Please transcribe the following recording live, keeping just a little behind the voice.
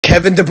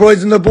Kevin De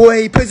Bruyne's on the ball.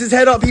 He puts his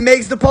head up. He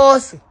makes the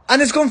pass.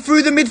 And it's gone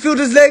through the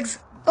midfielder's legs.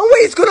 And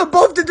wait, it's gone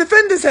above the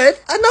defender's head.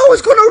 And now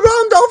it's gone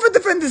around the other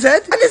defender's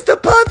head. And it's the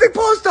perfect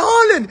pass to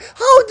Haaland.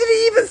 How did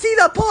he even see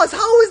that pass?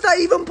 How is that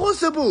even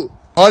possible?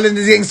 Haaland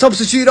is getting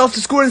substituted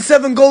after scoring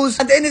 7 goals.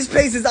 And in his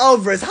place is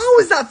Alvarez. How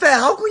is that fair?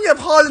 How can you have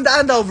Haaland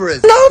and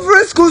Alvarez? And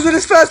Alvarez scores with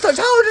his first touch.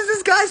 How does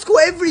this guy score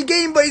every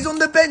game but he's on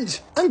the bench?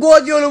 And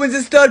Guardiola wins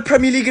his 3rd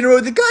Premier League in a row.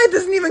 The guy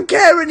doesn't even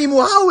care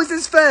anymore. How is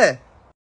this fair?